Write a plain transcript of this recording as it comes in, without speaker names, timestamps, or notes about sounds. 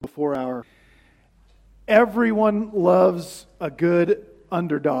before our... Everyone loves a good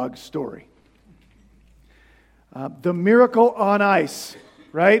underdog story. The Miracle on Ice,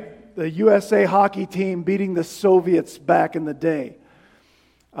 right? The USA hockey team beating the Soviets back in the day.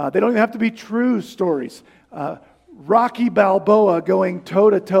 They don't even have to be true stories. Rocky Balboa going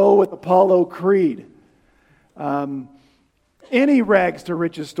toe-to-toe with Apollo Creed. Any rags to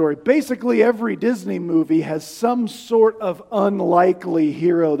riches story. Basically, every Disney movie has some sort of unlikely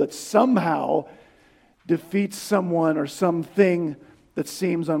hero that somehow defeats someone or something that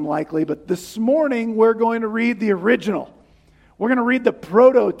seems unlikely. But this morning, we're going to read the original. We're going to read the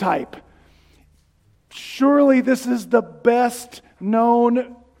prototype. Surely this is the best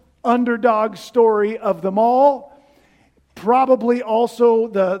known underdog story of them all. Probably also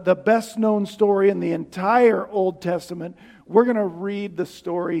the best known story in the entire Old Testament. We're going to read the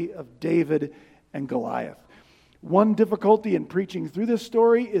story of David and Goliath. One difficulty in preaching through this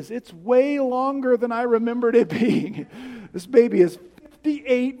story is it's way longer than I remembered it being. This baby is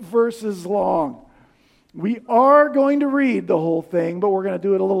 58 verses long. We are going to read the whole thing, but we're going to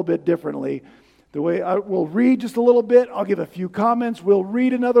do it a little bit differently. We'll read just a little bit. I'll give a few comments. We'll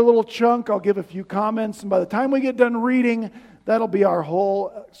read another little chunk. I'll give a few comments. And by the time we get done reading, that'll be our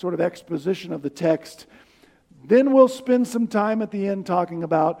whole sort of exposition of the text. Then we'll spend some time at the end talking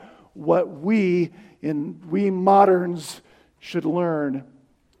about what we moderns should learn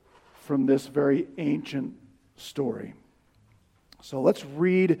from this very ancient story. So let's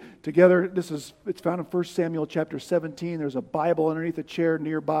read together. It's found in 1 Samuel chapter 17. There's a Bible underneath a chair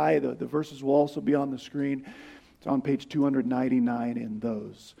nearby. The verses will also be on the screen. It's on page 299 in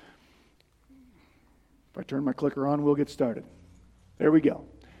those. If I turn my clicker on, we'll get started. There we go.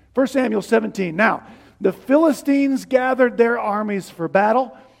 1 Samuel 17. Now, the Philistines gathered their armies for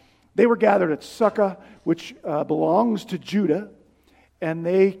battle. They were gathered at Sukkah, which belongs to Judah, and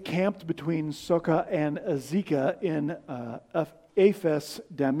they camped between Sukkah and Azekah in Ephes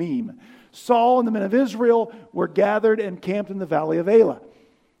Damim. Saul and the men of Israel were gathered and camped in the valley of Elah,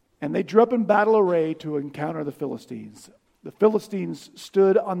 and they drew up in battle array to encounter the Philistines. The Philistines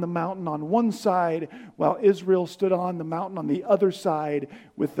stood on the mountain on one side, while Israel stood on the mountain on the other side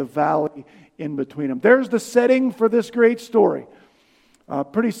with the valley in between them. There's the setting for this great story.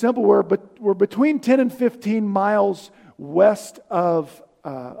 Pretty simple. We're between 10 and 15 miles west of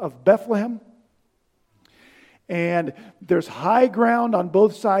Bethlehem. And there's high ground on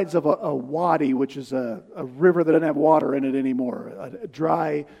both sides of a wadi, which is a river that doesn't have water in it anymore, a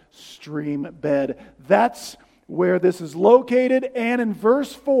dry stream bed. That's where this is located. And in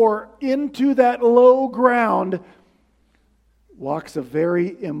verse 4, into that low ground walks a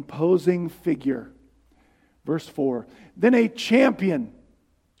very imposing figure. Verse 4, then a champion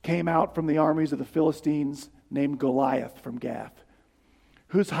came out from the armies of the Philistines named Goliath from Gath,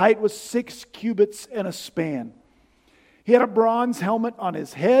 whose height was 6 cubits and a span. He had a bronze helmet on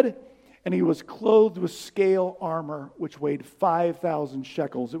his head, and he was clothed with scale armor, which weighed 5,000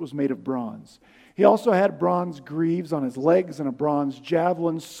 shekels. It was made of bronze. He also had bronze greaves on his legs and a bronze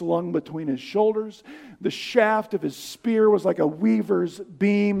javelin slung between his shoulders. The shaft of his spear was like a weaver's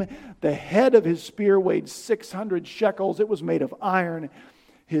beam. The head of his spear weighed 600 shekels. It was made of iron.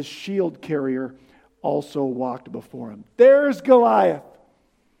 His shield carrier also walked before him. There's Goliath.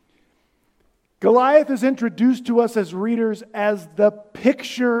 Goliath is introduced to us as readers as the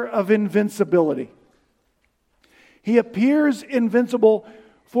picture of invincibility. He appears invincible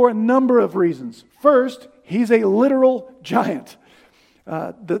for a number of reasons. First, he's a literal giant.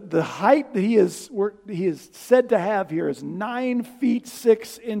 The height that he is said to have here is 9 feet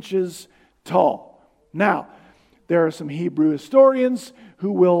 6 inches tall. Now, there are some Hebrew historians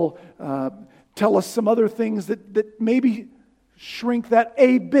who will tell us some other things that maybe shrink that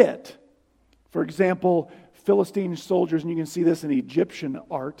a bit. For example, Philistine soldiers, and you can see this in Egyptian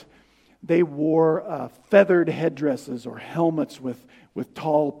art, they wore feathered headdresses or helmets with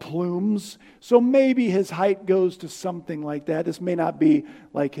tall plumes. So maybe his height goes to something like that. This may not be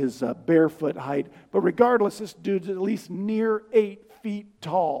like his barefoot height. But regardless, this dude's at least near 8 feet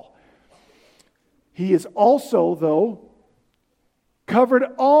tall. He is also, though, covered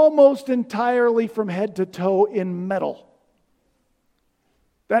almost entirely from head to toe in metal.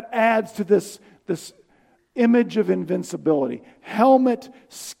 That adds to this image of invincibility. Helmet,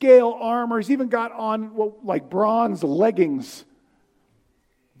 scale armor. He's even got on like bronze leggings.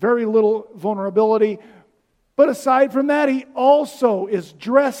 Very little vulnerability. But aside from that, he also is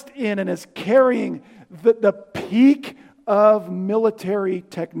dressed in and is carrying the peak of military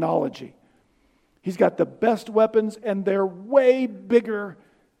technology. He's got the best weapons, and they're way bigger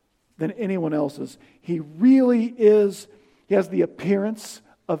than anyone else's. He has the appearance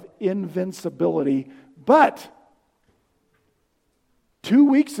of invincibility. But 2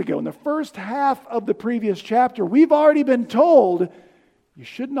 weeks ago, in the first half of the previous chapter, we've already been told you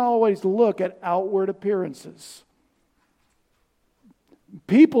shouldn't always look at outward appearances.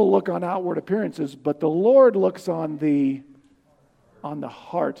 People look on outward appearances, but the Lord looks on the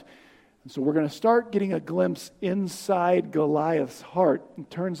heart. And so we're going to start getting a glimpse inside Goliath's heart. It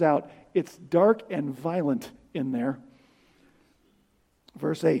turns out it's dark and violent in there.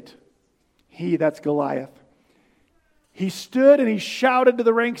 Verse 8. He, that's Goliath, he stood and he shouted to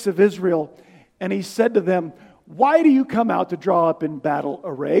the ranks of Israel, and he said to them, "Why do you come out to draw up in battle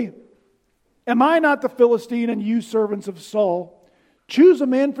array? Am I not the Philistine, and you servants of Saul? Choose a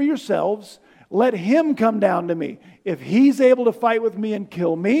man for yourselves. Let him come down to me. If he's able to fight with me and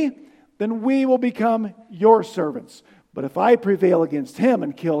kill me, then we will become your servants. But if I prevail against him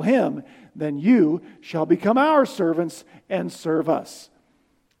and kill him, then you shall become our servants and serve us."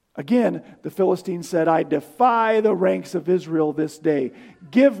 Again, the Philistine said, "I defy the ranks of Israel this day.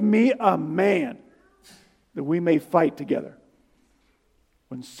 Give me a man that we may fight together."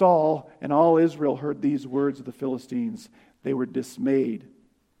 When Saul and all Israel heard these words of the Philistines, they were dismayed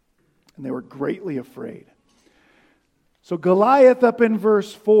and they were greatly afraid. So Goliath, up in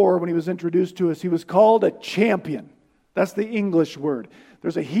verse 4, when he was introduced to us, he was called a champion. That's the English word.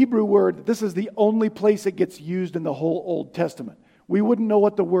 There's a Hebrew word. This is the only place it gets used in the whole Old Testament. We wouldn't know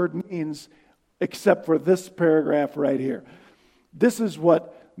what the word means except for this paragraph right here. This is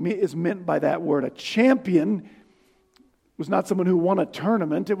what is meant by that word. A champion was not someone who won a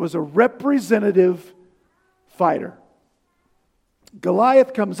tournament. It was a representative fighter.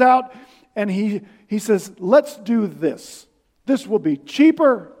 Goliath comes out and he says, "Let's do this. This will be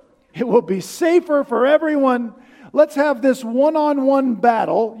cheaper. It will be safer for everyone. Let's have this one-on-one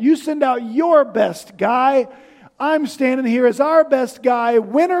battle. You send out your best guy. I'm standing here as our best guy.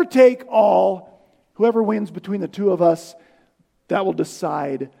 Winner take all. Whoever wins between the two of us, that will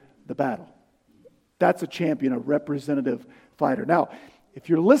decide the battle." That's a champion, a representative fighter. Now, if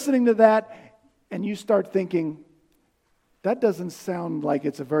you're listening to that and you start thinking, that doesn't sound like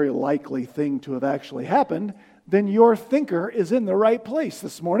it's a very likely thing to have actually happened, then your thinker is in the right place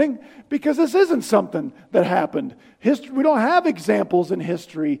this morning, because this isn't something that happened. We don't have examples in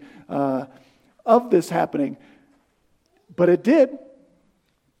history of this happening, but it did.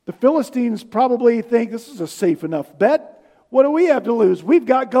 The Philistines probably think this is a safe enough bet. What do we have to lose? We've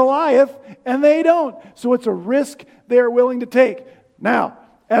got Goliath, and they don't. So it's a risk they're willing to take. Now,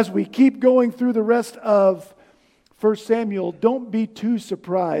 as we keep going through the rest of 1 Samuel, don't be too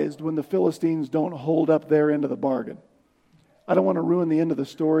surprised when the Philistines don't hold up their end of the bargain. I don't want to ruin the end of the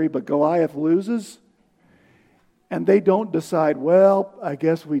story, but Goliath loses, and they don't decide, well, I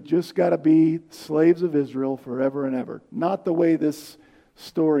guess we just got to be slaves of Israel forever and ever. Not the way this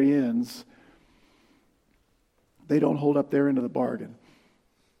story ends. They don't hold up their end of the bargain.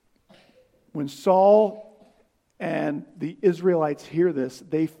 When Saul and the Israelites hear this,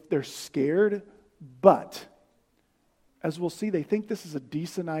 they're scared, but as we'll see, they think this is a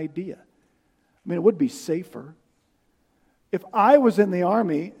decent idea. I mean, it would be safer. If I was in the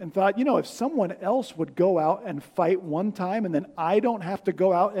army and thought, if someone else would go out and fight one time and then I don't have to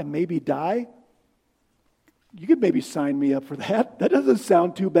go out and maybe die, you could maybe sign me up for that. That doesn't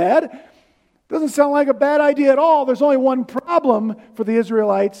sound too bad. Doesn't sound like a bad idea at all. There's only one problem for the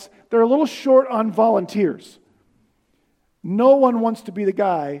Israelites. They're a little short on volunteers. No one wants to be the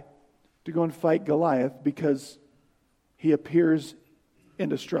guy to go and fight Goliath because he appears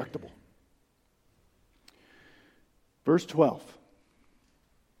indestructible. Verse 12.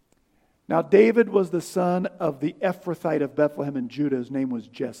 Now David was the son of the Ephrathite of Bethlehem in Judah. His name was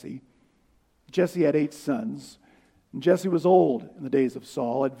Jesse. Jesse had 8 sons. And Jesse was old in the days of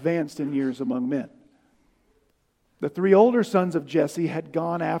Saul, advanced in years among men. The 3 older sons of Jesse had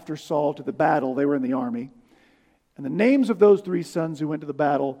gone after Saul to the battle. They were in the army. And the names of those 3 sons who went to the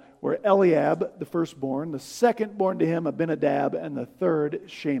battle were Eliab, the firstborn, the second born to him, Abinadab, and the third,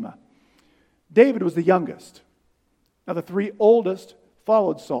 Shema. David was the youngest. Now the 3 oldest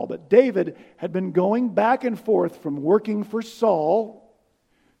followed Saul, but David had been going back and forth from working for Saul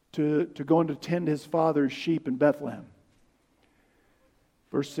to go and to tend his father's sheep in Bethlehem.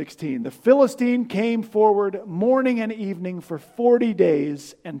 Verse 16, the Philistine came forward morning and evening for 40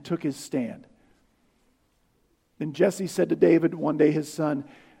 days and took his stand. Then Jesse said to David one day, his son,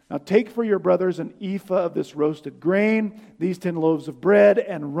 "Now take for your brothers an ephah of this roasted grain, these 10 loaves of bread,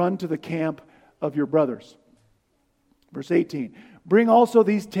 and run to the camp of your brothers." Verse 18, "Bring also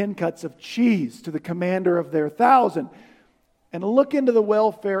these 10 cuts of cheese to the commander of their 1,000, and look into the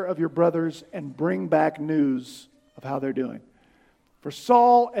welfare of your brothers and bring back news of how they're doing." For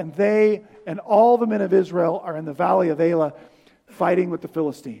Saul and they and all the men of Israel are in the valley of Elah fighting with the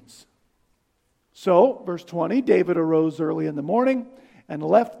Philistines. So, verse 20, David arose early in the morning and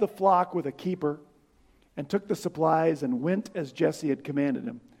left the flock with a keeper and took the supplies and went as Jesse had commanded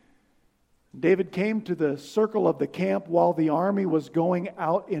him. David came to the circle of the camp while the army was going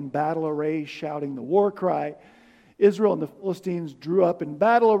out in battle array, shouting the war cry. Israel and the Philistines drew up in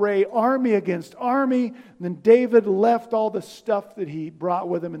battle array, army against army. And then David left all the stuff that he brought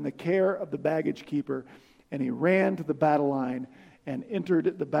with him in the care of the baggage keeper, and he ran to the battle line and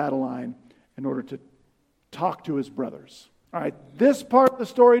entered the battle line in order to talk to his brothers. All right, this part of the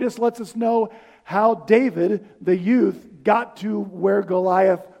story just lets us know how David, the youth, got to where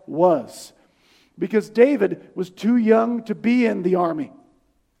Goliath was. Because David was too young to be in the army.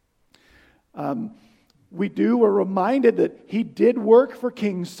 We're reminded that he did work for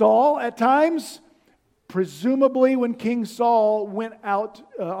King Saul at times. Presumably when King Saul went out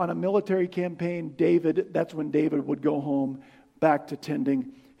on a military campaign, that's when David would go home back to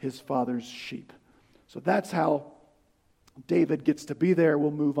tending his father's sheep. So that's how David gets to be there.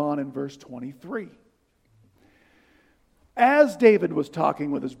 We'll move on in verse 23. As David was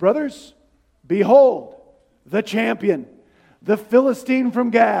talking with his brothers, behold, the champion, the Philistine from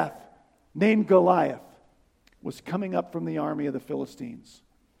Gath, named Goliath, was coming up from the army of the Philistines.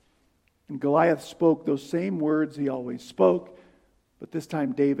 And Goliath spoke those same words he always spoke, but this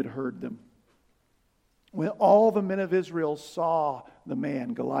time David heard them. When all the men of Israel saw the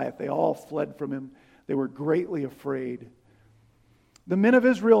man, Goliath, they all fled from him. They were greatly afraid. The men of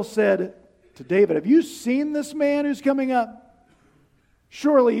Israel said to David, "Have you seen this man who's coming up?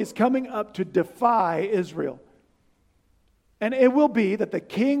 Surely he's coming up to defy Israel. And it will be that the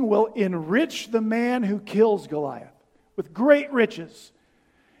king will enrich the man who kills Goliath with great riches,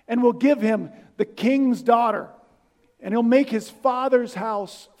 and will give him the king's daughter, and he'll make his father's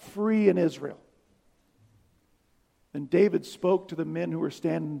house free in Israel." Then David spoke to the men who were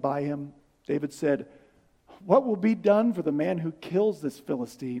standing by him. David said, "What will be done for the man who kills this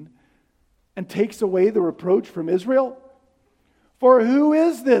Philistine and takes away the reproach from Israel? For who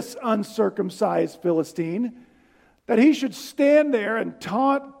is this uncircumcised Philistine that he should stand there and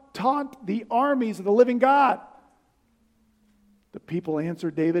taunt the armies of the living God?" The people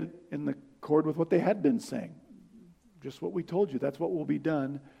answered David in accord with what they had been saying. Just what we told you. That's what will be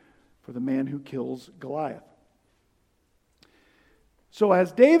done for the man who kills Goliath. So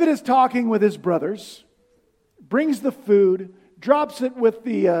as David is talking with his brothers, brings the food, drops it with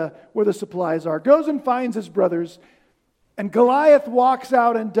where the supplies are, goes and finds his brothers, and Goliath walks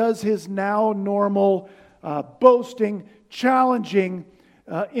out and does his now normal boasting, challenging,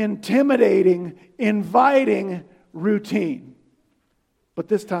 intimidating, inviting routine. But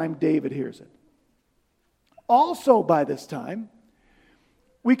this time David hears it. Also by this time,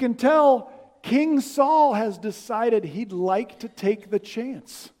 we can tell King Saul has decided he'd like to take the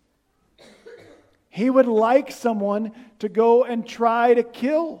chance. He would like someone to go and try to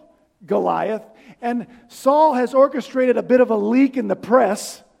kill Goliath. And Saul has orchestrated a bit of a leak in the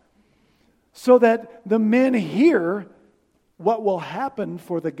press so that the men hear what will happen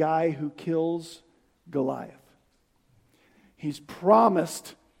for the guy who kills Goliath. He's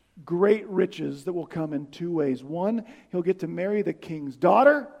promised great riches that will come in two ways. One, he'll get to marry the king's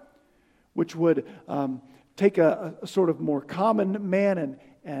daughter, which would take a sort of more common man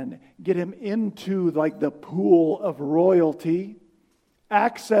and get him into like the pool of royalty,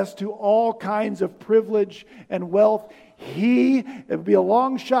 access to all kinds of privilege and wealth. It would be a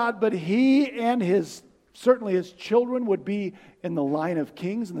long shot, but he and certainly his children would be in the line of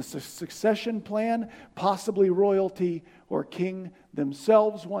kings in the succession plan, possibly royalty or king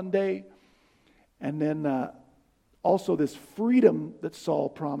themselves one day. And then also this freedom that Saul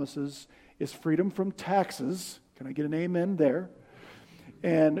promises is freedom from taxes. Can I get an amen there?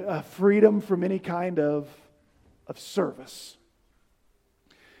 And freedom from any kind of service.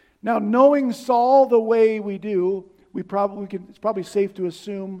 Now, knowing Saul the way we do, it's probably safe to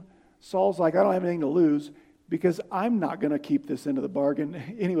assume Saul's like, I don't have anything to lose because I'm not going to keep this into the bargain.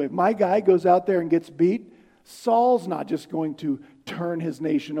 Anyway, if my guy goes out there and gets beat, Saul's not just going to turn his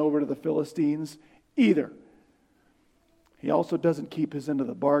nation over to the Philistines either. He also doesn't keep his end of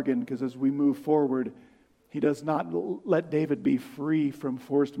the bargain because as we move forward, he does not let David be free from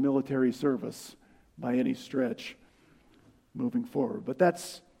forced military service by any stretch moving forward. But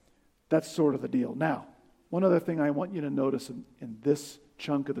that's sort of the deal. Now, one other thing I want you to notice in this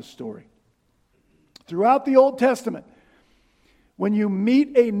chunk of the story. Throughout the Old Testament, when you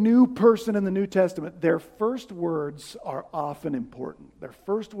meet a new person in the New Testament, their first words are often important. Their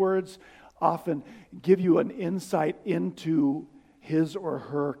first words often give you an insight into his or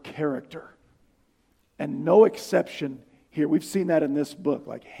her character. And no exception here. We've seen that in this book,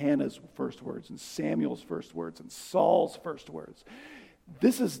 like Hannah's first words and Samuel's first words and Saul's first words.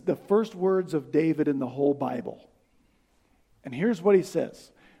 This is the first words of David in the whole Bible. And here's what he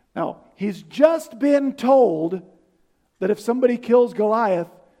says. Now, he's just been told that if somebody kills Goliath,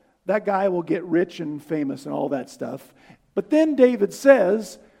 that guy will get rich and famous and all that stuff. But then David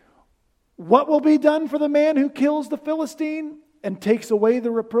says, what will be done for the man who kills the Philistine and takes away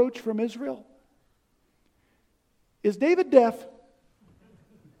the reproach from Israel? Is David deaf?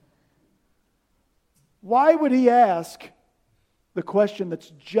 Why would he ask the question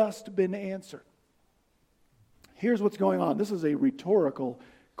that's just been answered? Here's what's going on. This is a rhetorical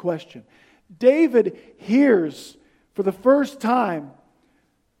question. David hears for the first time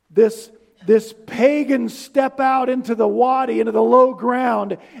this pagan step out into the wadi, into the low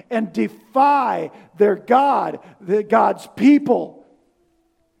ground, and defy their God, God's people,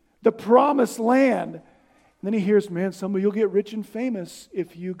 the promised land. And then he hears, man, you'll get rich and famous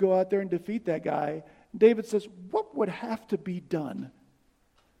if you go out there and defeat that guy. David says, what would have to be done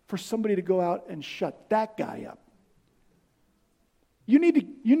for somebody to go out and shut that guy up? You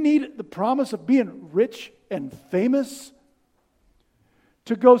need the promise of being rich and famous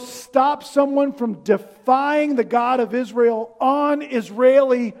to go stop someone from defying the God of Israel on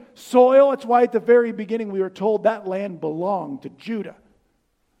Israeli soil. That's why at the very beginning we were told that land belonged to Judah.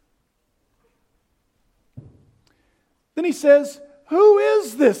 Then he says, who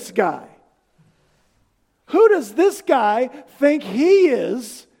is this guy? Who does this guy think he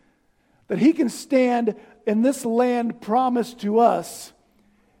is that he can stand in this land promised to us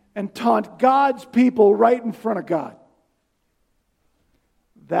and taunt God's people right in front of God?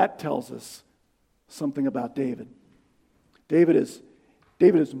 That tells us something about David. David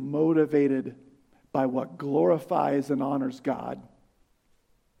is motivated by what glorifies and honors God,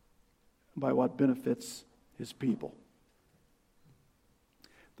 by what benefits his people.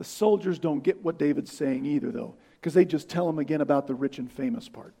 The soldiers don't get what David's saying either, though, because they just tell him again about the rich and famous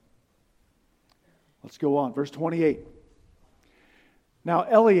part. Let's go on. Verse 28. Now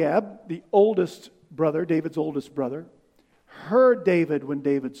Eliab, the oldest brother, David's oldest brother, heard David when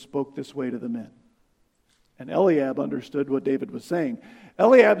David spoke this way to the men. And Eliab understood what David was saying.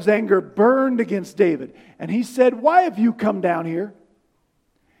 Eliab's anger burned against David. And he said, why have you come down here?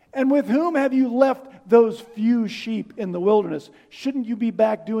 And with whom have you left those few sheep in the wilderness? Shouldn't you be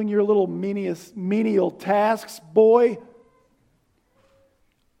back doing your little menial tasks, boy?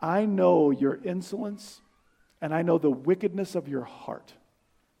 I know your insolence, and I know the wickedness of your heart.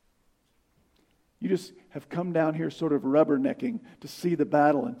 You just have come down here sort of rubbernecking to see the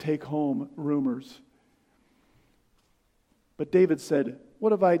battle and take home rumors. But David said,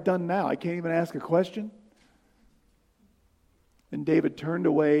 what have I done now? I can't even ask a question. And David turned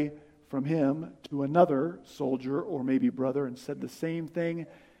away from him to another soldier or maybe brother and said the same thing,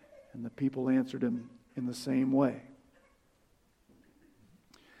 and the people answered him in the same way.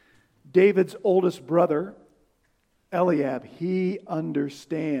 David's oldest brother, Eliab, he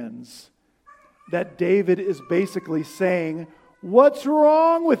understands that David is basically saying, what's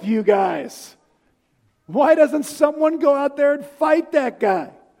wrong with you guys? Why doesn't someone go out there and fight that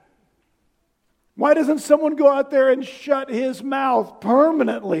guy? Why doesn't someone go out there and shut his mouth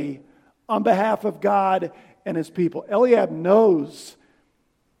permanently on behalf of God and his people? Eliab knows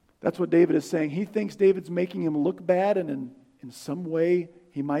that's what David is saying. He thinks David's making him look bad, and in some way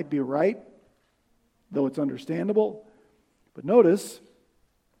he might be right, though it's understandable. But notice,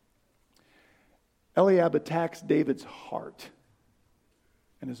 Eliab attacks David's heart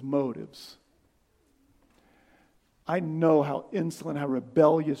and his motives. I know how insolent, how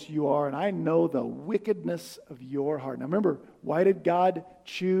rebellious you are, and I know the wickedness of your heart. Now remember, why did God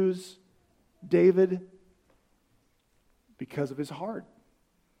choose David? Because of his heart.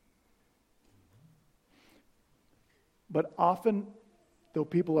 But often, though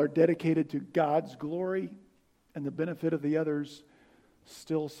people are dedicated to God's glory and the benefit of the others,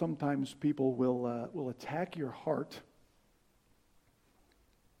 still sometimes people will attack your heart.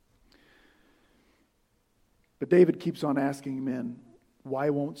 But David keeps on asking men,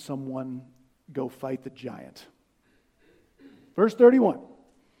 why won't someone go fight the giant? Verse 31.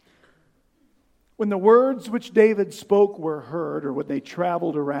 When the words which David spoke were heard, or when they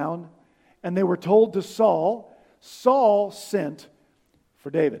traveled around, and they were told to Saul, Saul sent for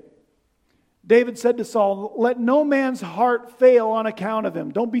David. David said to Saul, let no man's heart fail on account of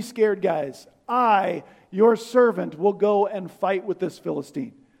him. Don't be scared, guys. I, your servant, will go and fight with this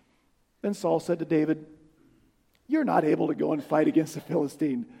Philistine. Then Saul said to David, you're not able to go and fight against the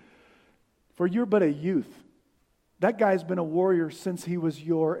Philistine, for you're but a youth. That guy's been a warrior since he was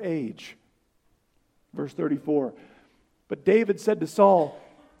your age. Verse 34. But David said to Saul,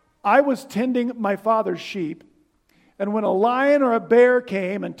 I was tending my father's sheep, and when a lion or a bear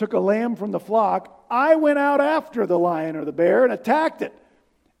came and took a lamb from the flock, I went out after the lion or the bear and attacked it.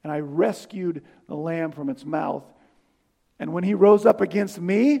 And I rescued the lamb from its mouth. And when he rose up against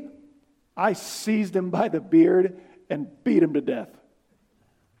me, I seized him by the beard and beat him to death.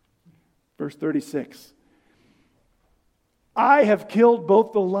 Verse 36. I have killed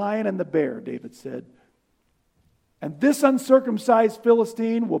both the lion and the bear, David said. And this uncircumcised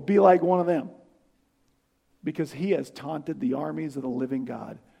Philistine will be like one of them, because he has taunted the armies of the living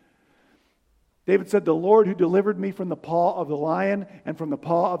God. David said, the Lord who delivered me from the paw of the lion and from the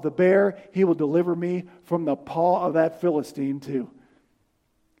paw of the bear, he will deliver me from the paw of that Philistine too.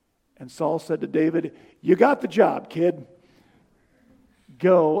 And Saul said to David, you got the job, kid.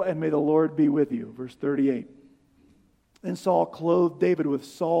 Go, and may the Lord be with you. Verse 38. Then Saul clothed David with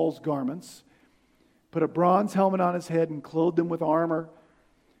Saul's garments, put a bronze helmet on his head, and clothed him with armor.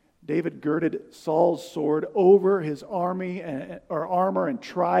 David girded Saul's sword over his armor and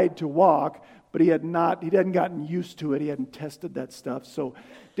tried to walk, but he hadn't gotten used to it. He hadn't tested that stuff. So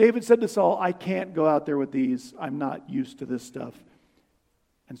David said to Saul, I can't go out there with these. I'm not used to this stuff.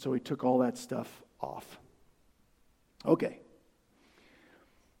 And so he took all that stuff off. Okay.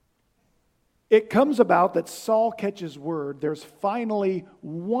 It comes about that Saul catches word there's finally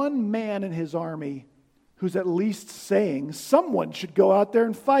one man in his army who's at least saying someone should go out there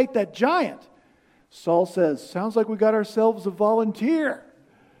and fight that giant. Saul says, sounds like we got ourselves a volunteer.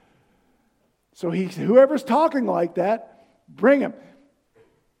 So whoever's talking like that, bring him.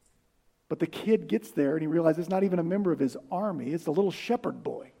 But the kid gets there and he realizes it's not even a member of his army. It's the little shepherd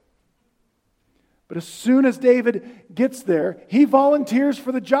boy. But as soon as David gets there, he volunteers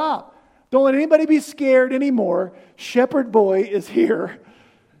for the job. Don't let anybody be scared anymore. Shepherd boy is here.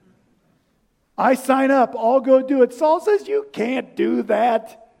 I sign up. I'll go do it. Saul says, you can't do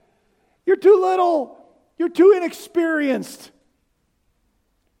that. You're too little. You're too inexperienced.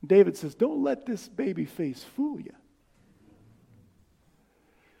 David says, don't let this baby face fool you.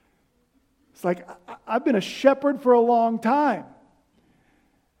 It's like, I've been a shepherd for a long time.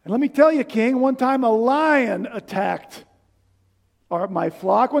 And let me tell you, King, one time a lion attacked my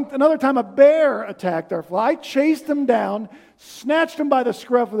flock. Another time a bear attacked our flock. I chased him down, snatched him by the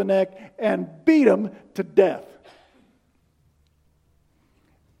scruff of the neck, and beat him to death.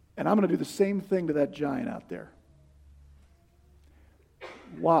 And I'm going to do the same thing to that giant out there.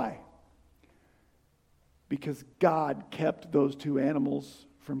 Why? Because God kept those two animals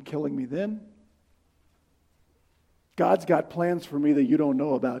from killing me then. God's got plans for me that you don't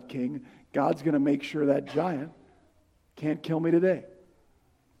know about, King. God's going to make sure that giant can't kill me today.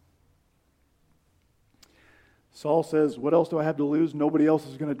 Saul says, what else do I have to lose? Nobody else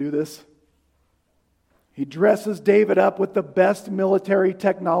is going to do this. He dresses David up with the best military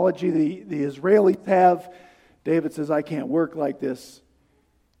technology the Israelis have. David says, I can't work like this.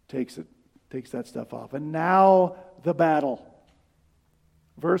 Takes that stuff off. And now the battle.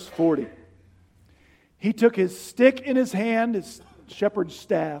 Verse 40. He took his stick in his hand, his shepherd's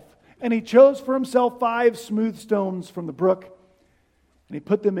staff, and he chose for himself 5 smooth stones from the brook. And he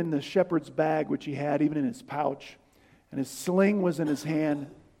put them in the shepherd's bag, which he had, even in his pouch. And his sling was in his hand.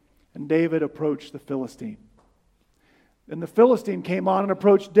 And David approached the Philistine. Then the Philistine came on and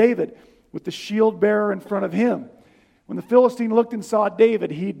approached David with the shield bearer in front of him. When the Philistine looked and saw David,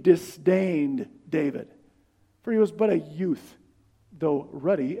 he disdained David, for he was but a youth, though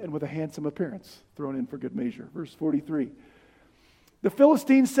ruddy and with a handsome appearance, thrown in for good measure. Verse 43. The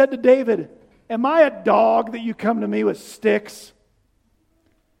Philistine said to David, am I a dog that you come to me with sticks?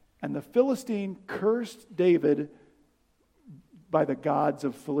 And the Philistine cursed David by the gods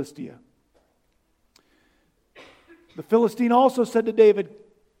of Philistia. The Philistine also said to David,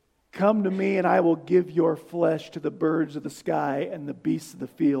 come to me and I will give your flesh to the birds of the sky and the beasts of the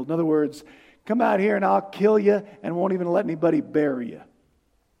field. In other words, come out here and I'll kill you and won't even let anybody bury you.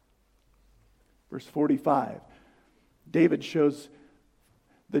 Verse 45. David shows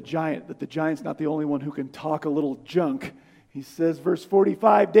the giant that the giant's not the only one who can talk a little junk. He says, verse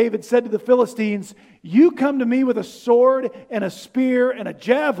 45, David said to the Philistines, you come to me with a sword and a spear and a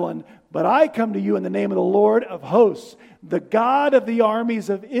javelin, but I come to you in the name of the Lord of hosts, the God of the armies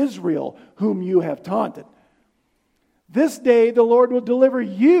of Israel, whom you have taunted. This day the Lord will deliver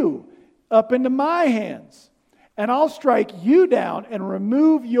you up into my hands, and I'll strike you down and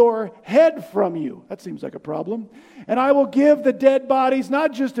remove your head from you. That seems like a problem. And I will give the dead bodies,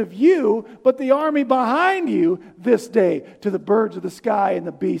 not just of you, but the army behind you this day to the birds of the sky and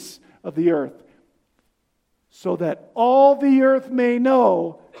the beasts of the earth. so that all the earth may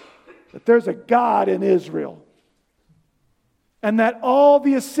know that there's a God in Israel, and that all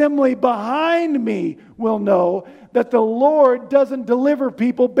the assembly behind me will know that the Lord doesn't deliver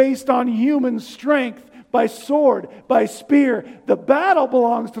people based on human strength, by sword, by spear. The battle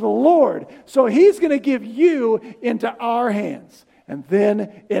belongs to the Lord. So He's going to give you into our hands. And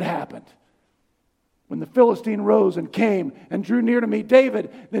then it happened. When the Philistine rose and came and drew near to meet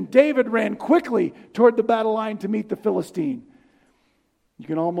David, then David ran quickly toward the battle line to meet the Philistine. You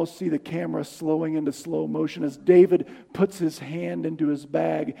can almost see the camera slowing into slow motion as David puts his hand into his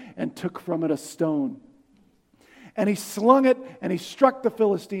bag and took from it a stone. And he slung it and he struck the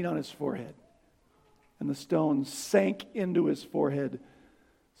Philistine on his forehead. And the stone sank into his forehead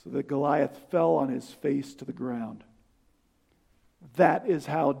so that Goliath fell on his face to the ground. That is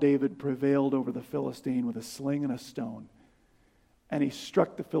how David prevailed over the Philistine, with a sling and a stone. And he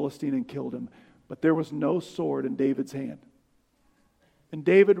struck the Philistine and killed him. But there was no sword in David's hand. And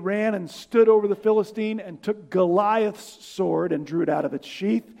David ran and stood over the Philistine and took Goliath's sword and drew it out of its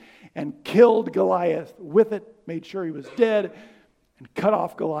sheath and killed Goliath with it, made sure he was dead, and cut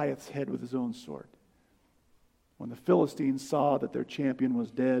off Goliath's head with his own sword. When the Philistines saw that their champion was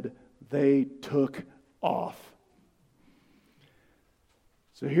dead, they took off.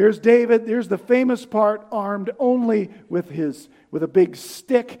 So here's David. Here's the famous part, armed only with a big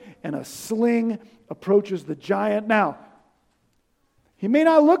stick and a sling, approaches the giant. Now, he may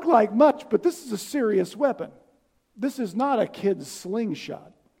not look like much, but this is a serious weapon. This is not a kid's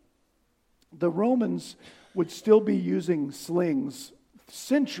slingshot. The Romans would still be using slings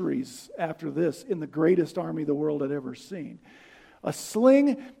centuries after this in the greatest army the world had ever seen. A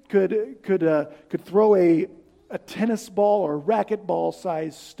sling could throw a tennis ball or racquetball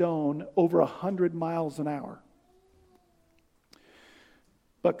sized stone over 100 miles an hour.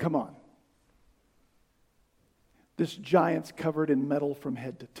 But come on. This giant's covered in metal from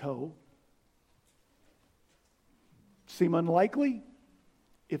head to toe. Seem unlikely?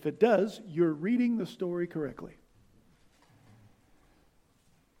 If it does, you're reading the story correctly.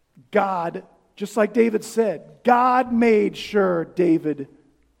 God, just like David said, God made sure David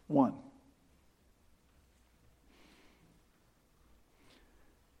won.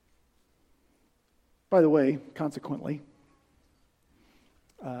 By the way, consequently,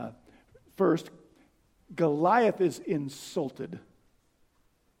 first, Goliath is insulted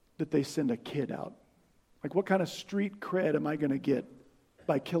that they send a kid out. Like, what kind of street cred am I going to get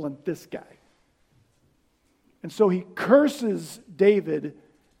by killing this guy? And so he curses David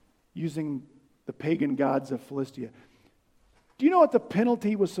using the pagan gods of Philistia. Do you know what the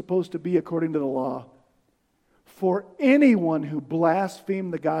penalty was supposed to be according to the law? For anyone who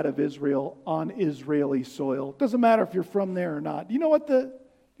blasphemed the God of Israel on Israeli soil. Doesn't matter if you're from there or not. You know what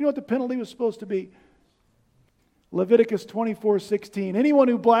the penalty was supposed to be? Leviticus 24:16. Anyone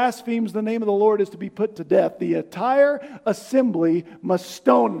who blasphemes the name of the Lord is to be put to death. The entire assembly must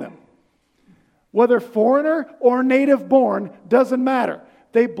stone them. Whether foreigner or native born, doesn't matter.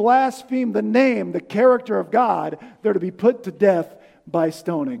 They blaspheme the name, the character of God, they're to be put to death by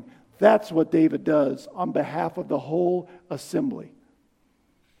stoning. That's what David does on behalf of the whole assembly.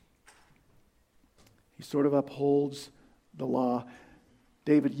 He sort of upholds the law.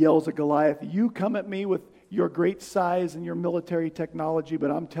 David yells at Goliath, "You come at me with your great size and your military technology,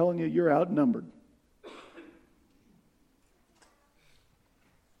 but I'm telling you, you're outnumbered."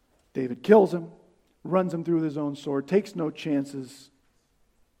 David kills him, runs him through with his own sword, takes no chances,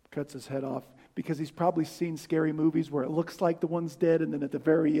 cuts his head off, because he's probably seen scary movies where it looks like the one's dead and then at the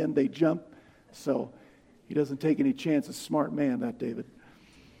very end they jump. So he doesn't take any chances. Smart man, that David.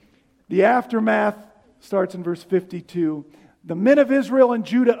 The aftermath starts in verse 52. The men of Israel and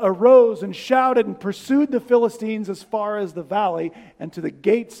Judah arose and shouted and pursued the Philistines as far as the valley and to the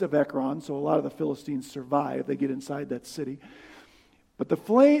gates of Ekron. So a lot of the Philistines survive. They get inside that city. But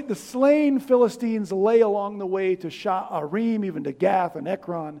the slain Philistines lay along the way to Sha'arim, even to Gath and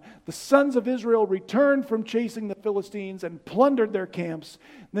Ekron. The sons of Israel returned from chasing the Philistines and plundered their camps.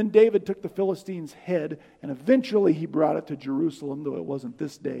 Then David took the Philistines' head, and eventually he brought it to Jerusalem, though it wasn't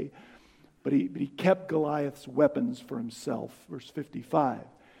this day. But he kept Goliath's weapons for himself. Verse 55.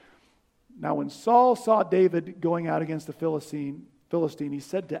 Now when Saul saw David going out against the Philistine, he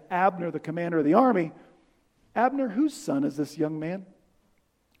said to Abner, the commander of the army, "Abner, whose son is this young man?"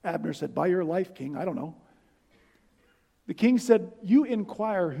 Abner said, "By your life, king, I don't know." The king said, "You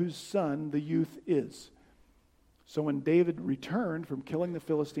inquire whose son the youth is." So when David returned from killing the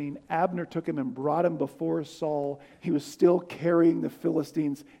Philistine, Abner took him and brought him before Saul. He was still carrying the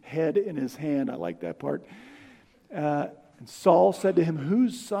Philistine's head in his hand. I like that part. And Saul said to him,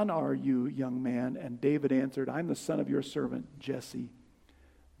 "Whose son are you, young man?" And David answered, "I'm the son of your servant Jesse,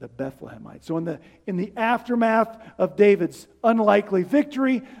 the Bethlehemite." So in the aftermath of David's unlikely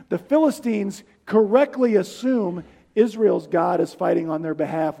victory, the Philistines correctly assume Israel's God is fighting on their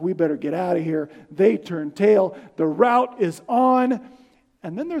behalf. We better get out of here. They turn tail. The rout is on.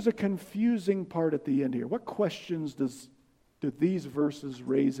 And then there's a confusing part at the end here. What questions do these verses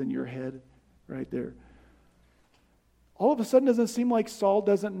raise in your head right there? All of a sudden, doesn't it seem like Saul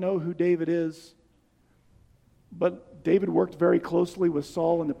doesn't know who David is? But David worked very closely with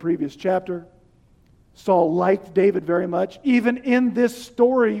Saul in the previous chapter. Saul liked David very much. Even in this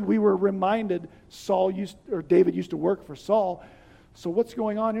story, we were reminded David used to work for Saul. So what's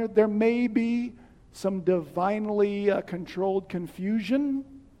going on here? There may be some divinely controlled confusion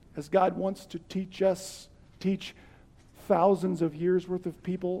as God wants to teach thousands of years worth of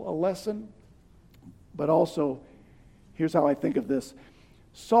people a lesson. But also, here's how I think of this.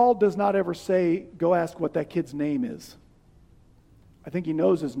 Saul does not ever say, "Go ask what that kid's name is." I think he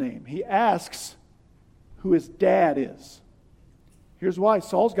knows his name. He asks who his dad is. Here's why.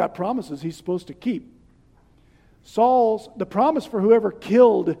 Saul's got promises he's supposed to keep. The promise for whoever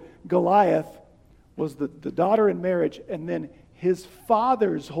killed Goliath was the daughter in marriage, and then his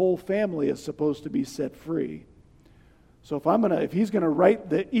father's whole family is supposed to be set free. So if he's going to write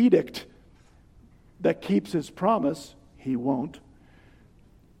the edict that keeps his promise, he won't.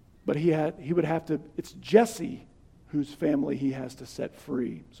 But he would have to, it's Jesse whose family he has to set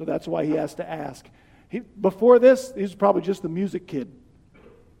free. So that's why he has to ask. Before this, he was probably just the music kid.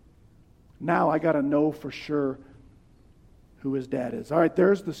 Now I got to know for sure who his dad is. All right,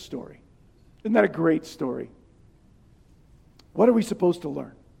 there's the story. Isn't that a great story? What are we supposed to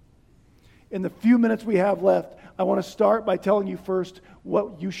learn? In the few minutes we have left, I want to start by telling you first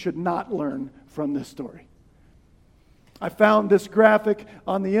what you should not learn from this story. I found this graphic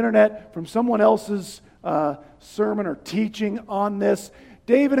on the internet from someone else's sermon or teaching on this.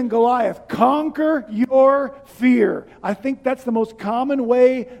 David and Goliath, conquer your fear. I think that's the most common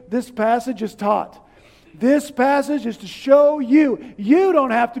way this passage is taught. This passage is to show you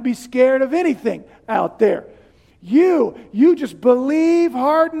don't have to be scared of anything out there. You just believe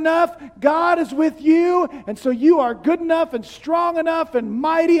hard enough, God is with you, and so you are good enough and strong enough and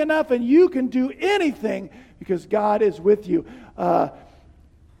mighty enough, and you can do anything because God is with you.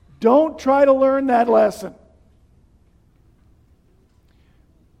 Don't try to learn that lesson.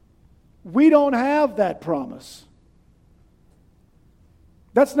 We don't have that promise.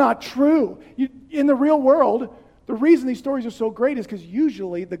 That's not true. In the real world, the reason these stories are so great is because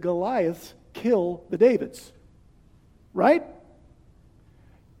usually the Goliaths kill the Davids. Right?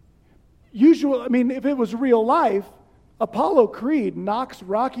 Usually, if it was real life, Apollo Creed knocks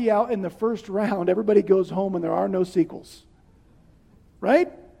Rocky out in the first round. Everybody goes home and there are no sequels.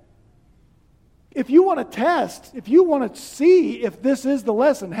 Right? If you want to test, if you want to see if this is the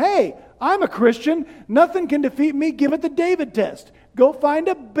lesson, hey, I'm a Christian, nothing can defeat me, give it the David test. Go find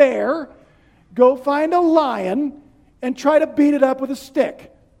a bear, go find a lion, and try to beat it up with a stick.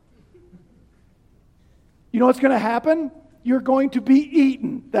 You know what's going to happen? You're going to be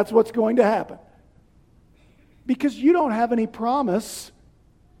eaten. That's what's going to happen. Because you don't have any promise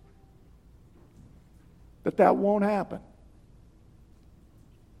that won't happen.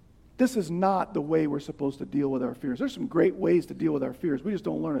 This is not the way we're supposed to deal with our fears. There's some great ways to deal with our fears. We just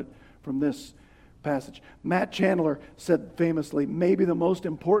don't learn it from this passage. Matt Chandler said famously, maybe the most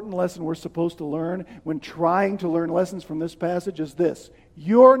important lesson we're supposed to learn when trying to learn lessons from this passage is this: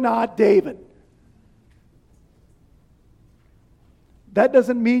 you're not David. That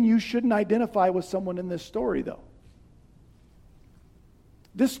doesn't mean you shouldn't identify with someone in this story, though.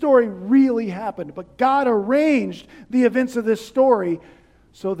 This story really happened, but God arranged the events of this story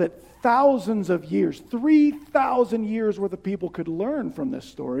so that thousands of years, 3,000 years worth of people could learn from this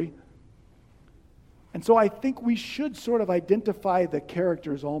story. And so I think we should sort of identify the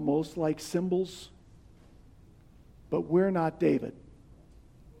characters almost like symbols, but we're not David.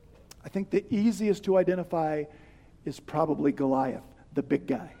 I think the easiest to identify is probably Goliath, the big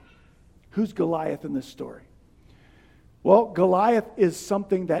guy. Who's Goliath in this story? Well, Goliath is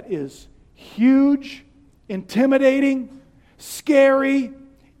something that is huge, intimidating, scary,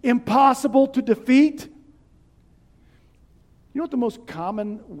 impossible to defeat. You know what the most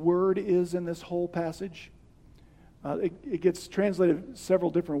common word is in this whole passage? It gets translated several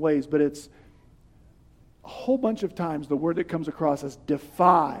different ways, but it's a whole bunch of times the word that comes across as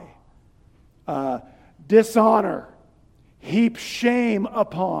defy, dishonor, heap shame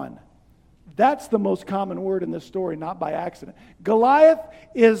upon. That's the most common word in this story, not by accident. Goliath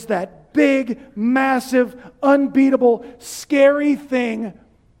is that big, massive, unbeatable, scary thing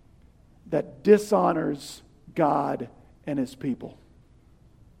that dishonors God and His people.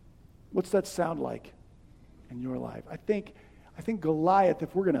 What's that sound like in your life? I think Goliath,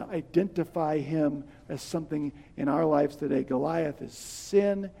 if we're going to identify him as something in our lives today, Goliath is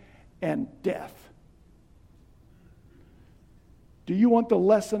sin and death. Do you want the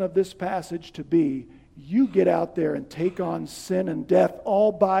lesson of this passage to be, you get out there and take on sin and death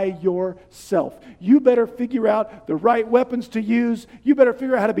all by yourself? You better figure out the right weapons to use. You better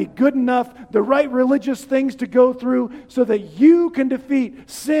figure out how to be good enough, the right religious things to go through so that you can defeat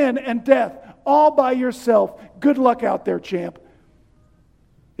sin and death all by yourself. Good luck out there, champ.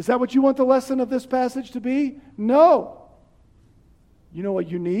 Is that what you want the lesson of this passage to be? No. You know what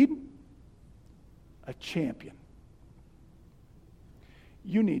you need? A champion.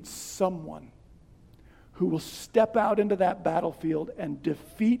 You need someone who will step out into that battlefield and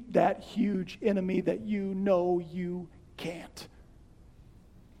defeat that huge enemy that you know you can't.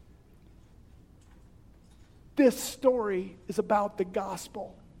 This story is about the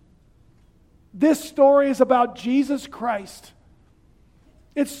gospel. This story is about Jesus Christ.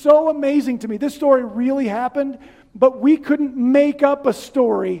 It's so amazing to me. This story really happened, but we couldn't make up a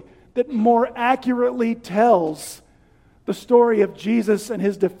story that more accurately tells the story of Jesus and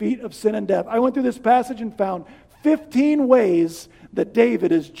His defeat of sin and death. I went through this passage and found 15 ways that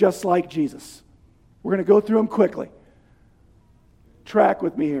David is just like Jesus. We're going to go through them quickly. Track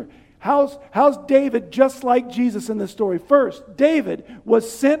with me here. How's David just like Jesus in this story? First, David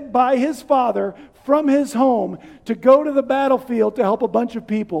was sent by his father from his home to go to the battlefield to help a bunch of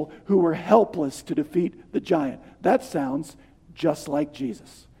people who were helpless to defeat the giant. That sounds just like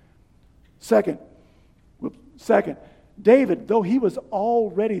Jesus. Second, David, though he was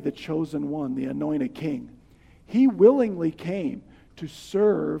already the chosen one, the anointed king, he willingly came to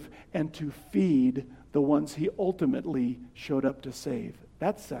serve and to feed the ones he ultimately showed up to save.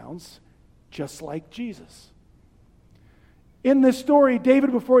 That sounds just like Jesus. In this story,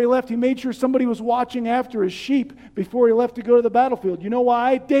 David, before he left, he made sure somebody was watching after his sheep before he left to go to the battlefield. You know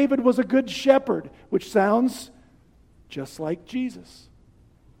why? David was a good shepherd, which sounds just like Jesus.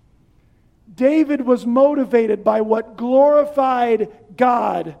 David was motivated by what glorified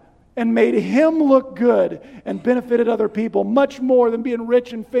God and made him look good and benefited other people much more than being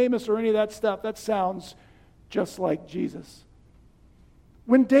rich and famous or any of that stuff. That sounds just like Jesus.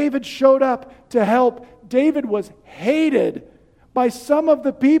 When David showed up to help, David was hated by some of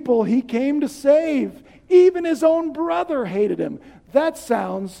the people he came to save. Even his own brother hated him. That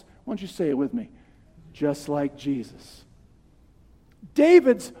sounds, why don't you say it with me, just like Jesus.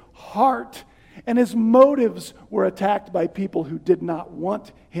 David's heart and his motives were attacked by people who did not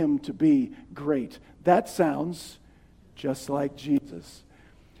want him to be great. That sounds just like Jesus.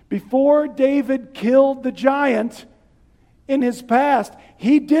 Before David killed the giant in his past,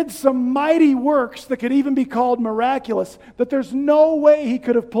 he did some mighty works that could even be called miraculous, that there's no way he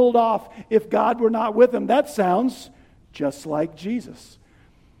could have pulled off if God were not with him. That sounds just like Jesus.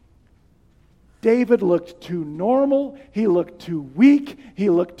 David looked too normal, he looked too weak,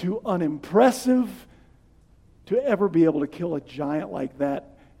 he looked too unimpressive to ever be able to kill a giant like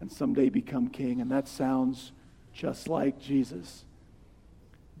that and someday become king. And that sounds just like Jesus.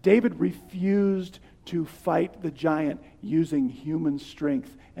 David refused to fight the giant using human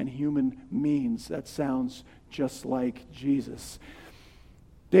strength and human means. That sounds just like Jesus.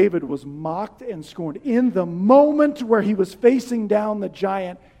 David was mocked and scorned. In the moment where he was facing down the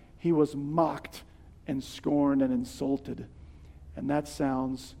giant, he was mocked and scorned and insulted. And that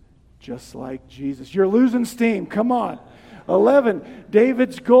sounds just like Jesus. You're losing steam. Come on. 11,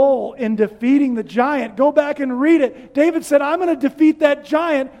 David's goal in defeating the giant. Go back and read it. David said, I'm going to defeat that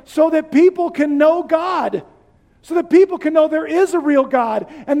giant so that people can know God. So that people can know there is a real God.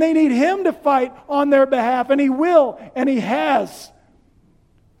 And they need Him to fight on their behalf. And He will. And He has.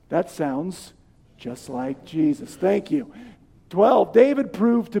 That sounds just like Jesus. Thank you. 12, David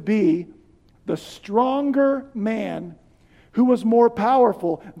proved to be the stronger man who was more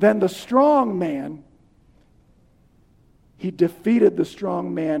powerful than the strong man. He defeated the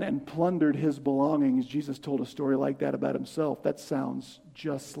strong man and plundered his belongings. Jesus told a story like that about himself. That sounds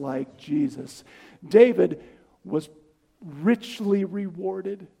just like Jesus. David was richly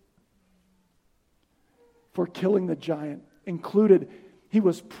rewarded for killing the giant. Included, he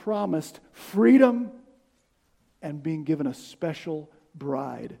was promised freedom and being given a special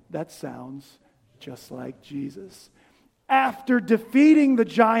bride. That sounds just like Jesus. After defeating the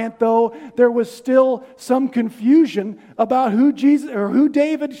giant, though, there was still some confusion about who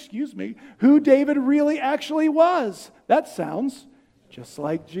David really actually was. That sounds just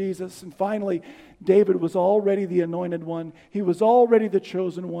like Jesus. And finally, David was already the anointed one. He was already the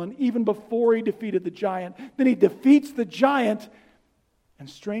chosen one, even before he defeated the giant. Then he defeats the giant, and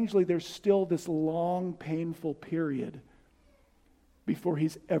strangely, there's still this long, painful period before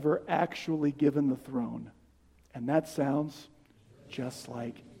he's ever actually given the throne. And that sounds just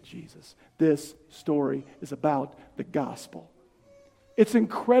like Jesus. This story is about the gospel. It's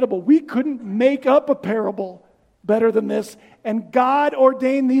incredible. We couldn't make up a parable better than this. And God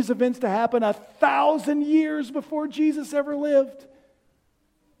ordained these events to happen 1,000 years before Jesus ever lived.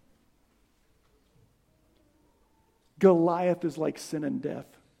 Goliath is like sin and death.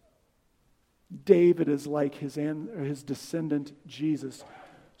 David is like his descendant, Jesus.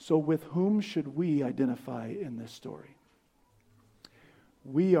 So with whom should we identify in this story?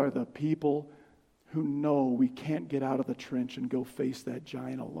 We are the people who know we can't get out of the trench and go face that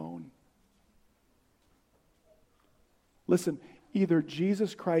giant alone. Listen, either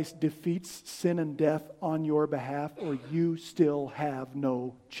Jesus Christ defeats sin and death on your behalf, or you still have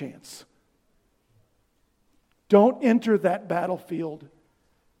no chance. Don't enter that battlefield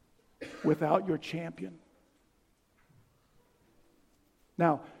without your champion.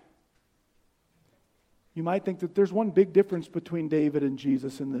 Now, you might think that there's one big difference between David and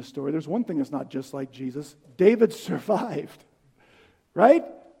Jesus in this story. There's one thing that's not just like Jesus. David survived, right?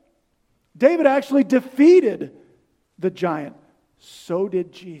 David actually defeated the giant. So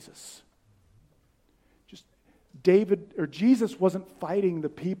did Jesus. Jesus wasn't fighting the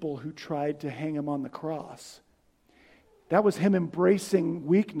people who tried to hang him on the cross. That was him embracing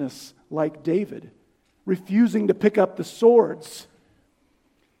weakness like David, refusing to pick up the swords.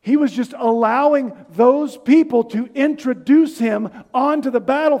 He was just allowing those people to introduce him onto the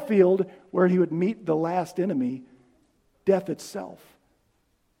battlefield where he would meet the last enemy, death itself.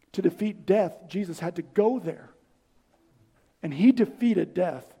 To defeat death, Jesus had to go there. And he defeated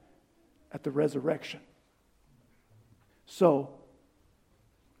death at the resurrection. So,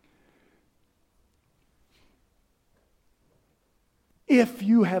 if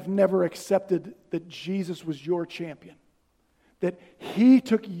you have never accepted that Jesus was your champion, that he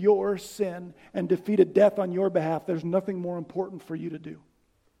took your sin and defeated death on your behalf, there's nothing more important for you to do.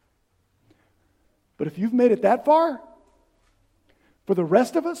 But if you've made it that far, for the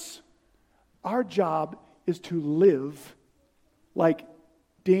rest of us, our job is to live like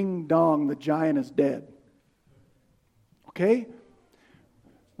ding dong, the giant is dead. Okay?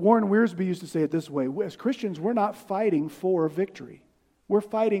 Warren Wiersbe used to say it this way: as Christians, we're not fighting for victory. We're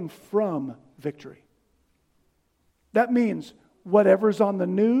fighting from victory. That means whatever's on the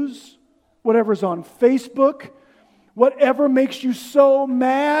news, whatever's on Facebook, whatever makes you so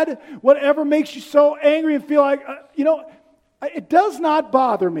mad, whatever makes you so angry and feel like, it does not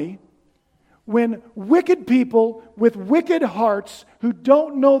bother me when wicked people with wicked hearts who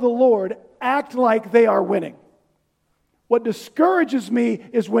don't know the Lord act like they are winning. What discourages me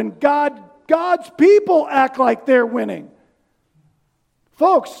is when God's people act like they're winning.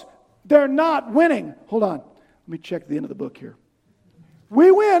 Folks, they're not winning. Hold on. Let me check the end of the book here. We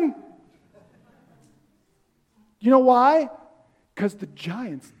win. You know why? Because the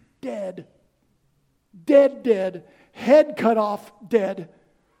giant's dead. Dead. Head cut off, dead.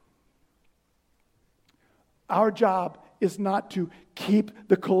 Our job is not to keep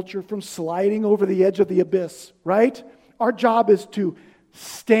the culture from sliding over the edge of the abyss, right? Our job is to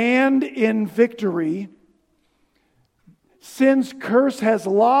stand in victory. Sin's curse has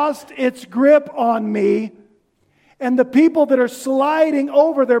lost its grip on me. And the people that are sliding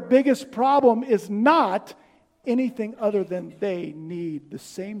over, their biggest problem is not anything other than they need the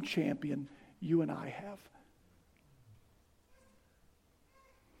same champion you and I have.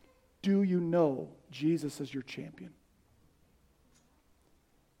 Do you know Jesus as your champion?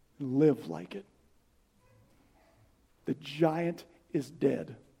 Live like it. The giant is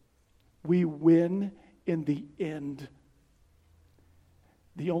dead. We win in the end.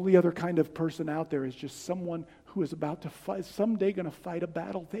 The only other kind of person out there is just someone who is about to fight, someday going to fight a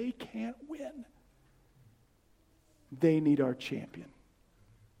battle they can't win. They need our champion.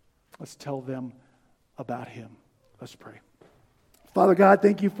 Let's tell them about him. Let's pray. Father God,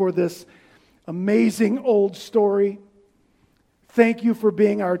 thank you for this amazing old story. Thank you for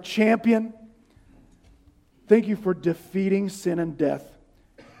being our champion. Thank you for defeating sin and death,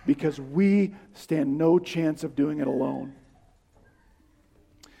 because we stand no chance of doing it alone.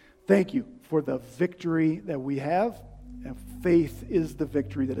 Thank you for the victory that we have. And faith is the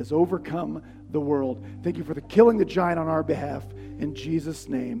victory that has overcome the world. Thank you for killing the giant on our behalf. In Jesus'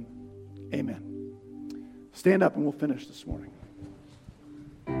 name, amen. Stand up and we'll finish this morning.